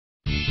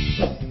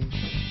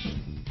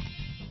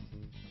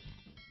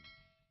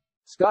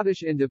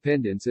Scottish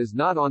independence is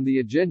not on the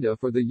agenda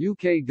for the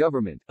UK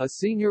government, a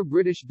senior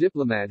British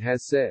diplomat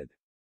has said.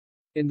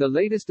 In the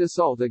latest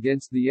assault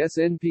against the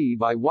SNP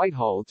by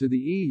Whitehall to the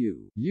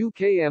EU,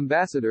 UK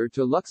Ambassador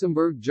to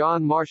Luxembourg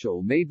John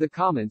Marshall made the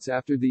comments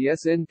after the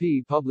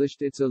SNP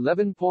published its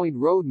 11-point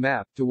road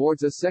map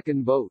towards a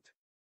second vote.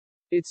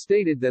 It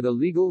stated that a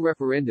legal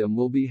referendum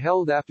will be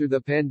held after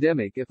the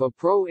pandemic if a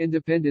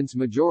pro-independence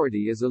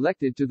majority is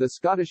elected to the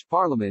Scottish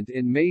Parliament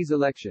in May's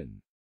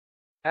election.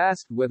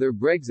 Asked whether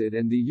Brexit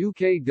and the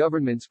UK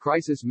government's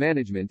crisis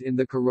management in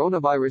the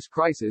coronavirus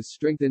crisis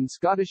strengthened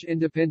Scottish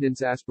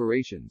independence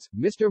aspirations,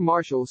 Mr.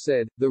 Marshall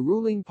said, "The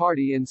ruling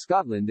party in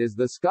Scotland is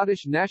the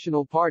Scottish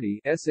National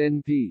Party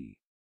 (SNP).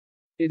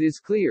 It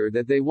is clear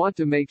that they want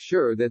to make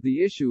sure that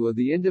the issue of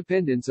the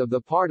independence of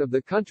the part of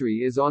the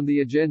country is on the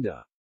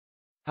agenda."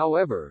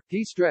 However,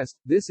 he stressed,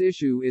 this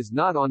issue is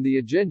not on the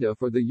agenda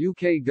for the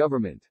UK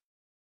government.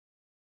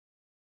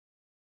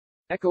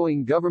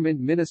 Echoing government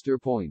minister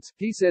points,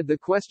 he said the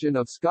question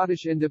of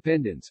Scottish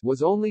independence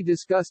was only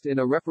discussed in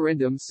a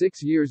referendum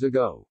 6 years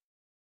ago.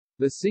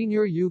 The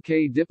senior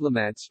UK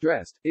diplomat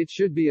stressed, it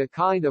should be a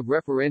kind of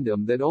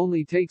referendum that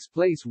only takes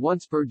place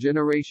once per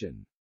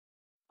generation.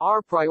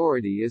 Our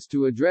priority is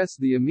to address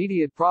the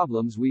immediate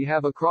problems we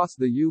have across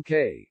the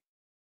UK.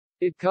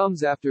 It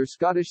comes after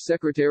Scottish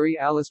Secretary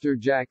Alistair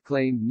Jack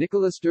claimed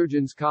Nicola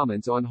Sturgeon's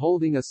comments on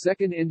holding a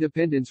second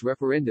independence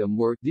referendum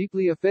were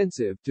deeply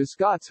offensive to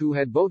Scots who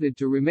had voted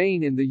to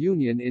remain in the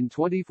Union in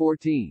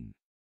 2014.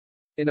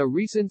 In a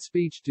recent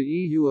speech to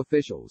EU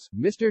officials,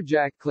 Mr.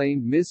 Jack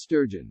claimed Ms.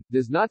 Sturgeon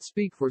does not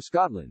speak for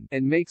Scotland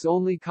and makes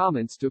only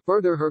comments to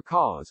further her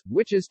cause,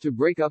 which is to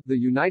break up the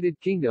United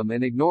Kingdom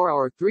and ignore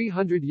our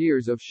 300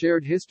 years of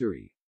shared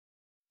history.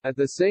 At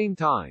the same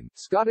time,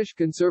 Scottish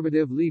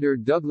Conservative leader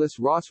Douglas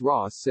Ross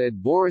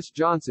said Boris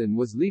Johnson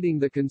was leading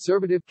the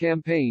Conservative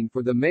campaign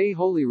for the May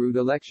Holyrood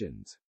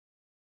elections.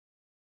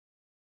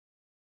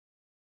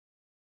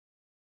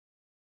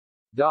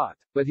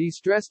 But he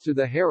stressed to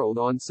the Herald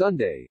on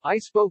Sunday, "I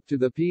spoke to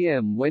the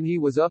PM when he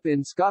was up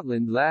in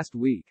Scotland last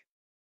week.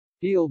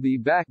 He'll be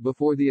back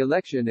before the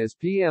election as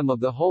PM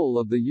of the whole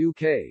of the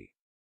UK.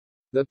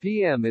 The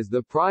PM is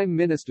the Prime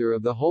Minister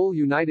of the whole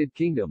United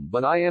Kingdom,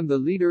 but I am the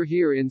leader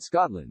here in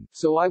Scotland,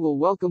 so I will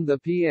welcome the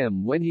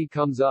PM when he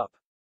comes up.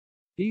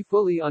 He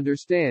fully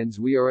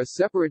understands we are a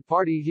separate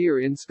party here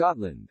in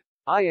Scotland.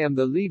 I am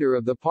the leader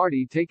of the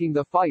party taking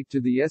the fight to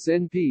the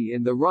SNP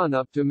in the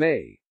run-up to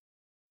May."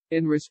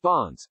 In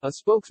response, a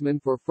spokesman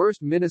for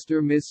First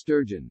Minister Ms.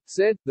 Sturgeon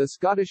said, "The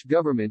Scottish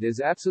Government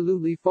is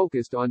absolutely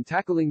focused on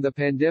tackling the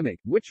pandemic,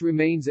 which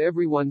remains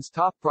everyone's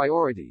top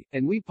priority,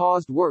 and we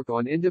paused work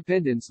on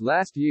independence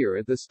last year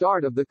at the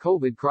start of the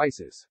COVID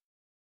crisis.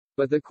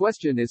 But the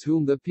question is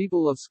whom the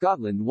people of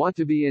Scotland want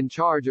to be in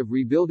charge of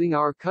rebuilding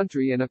our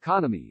country and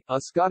economy,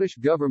 a Scottish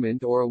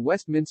Government or a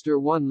Westminster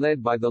one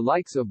led by the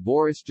likes of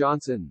Boris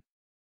Johnson?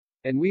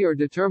 And we are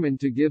determined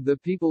to give the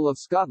people of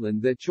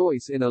Scotland that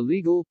choice in a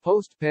legal,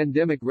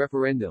 post-pandemic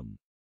referendum."